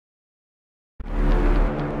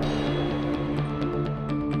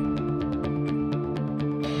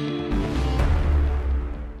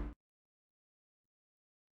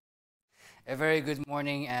A very good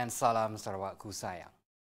morning and salam Sarawak Kusayang.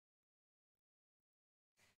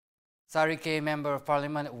 Sarikei Member of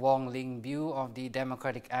Parliament Wong Ling Biu of the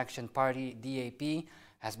Democratic Action Party DAP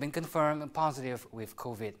has been confirmed positive with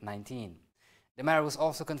COVID-19. The matter was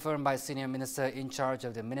also confirmed by Senior Minister in charge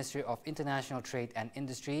of the Ministry of International Trade and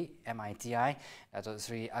Industry, MITI, Dato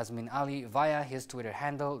Sri Azmin Ali, via his Twitter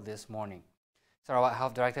handle this morning. Sarawak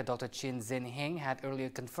Health Director Dr. Chin Zin Heng had earlier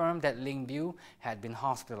confirmed that Ling Biu had been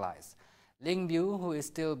hospitalized. Ling Biu, who is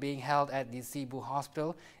still being held at the Cebu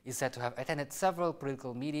Hospital, is said to have attended several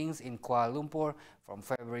political meetings in Kuala Lumpur from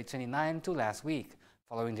February 29 to last week,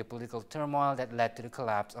 following the political turmoil that led to the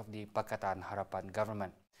collapse of the Pakatan Harapan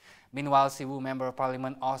government. Meanwhile, Cebu Member of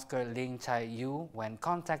Parliament Oscar Ling Chai Yu, when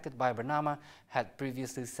contacted by Bernama, had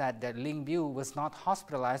previously said that Ling Biu was not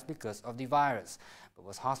hospitalized because of the virus, but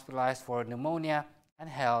was hospitalized for pneumonia and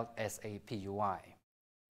held as a PUI.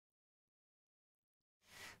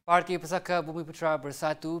 Parti Pusaka Bumiputra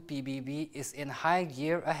Bersatu (PBB) is in high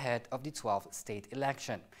gear ahead of the 12th state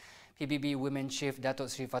election. PBB Women Chief Datuk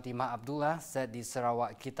Sri Fatimah Abdullah said the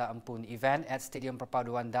Sarawak Kita Ampun event at Stadium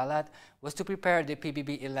Perpaduan Dalat was to prepare the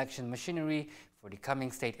PBB election machinery for the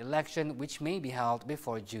coming state election, which may be held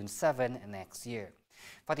before June 7 next year.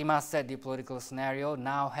 Fatimah said the political scenario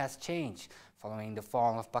now has changed following the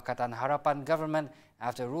fall of Pakatan Harapan government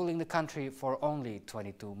after ruling the country for only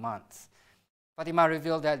 22 months. Fatimah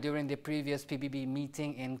revealed that during the previous PBB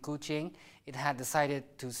meeting in Kuching, it had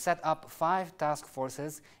decided to set up 5 task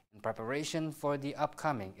forces in preparation for the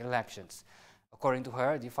upcoming elections. According to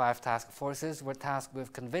her, the 5 task forces were tasked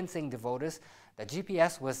with convincing the voters that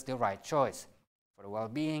GPS was the right choice for the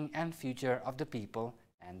well-being and future of the people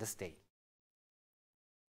and the state.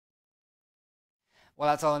 Well,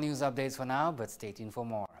 that's all news updates for now, but stay tuned for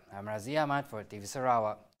more. I'm Razi Ahmad for TV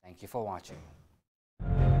Sarawak. Thank you for watching.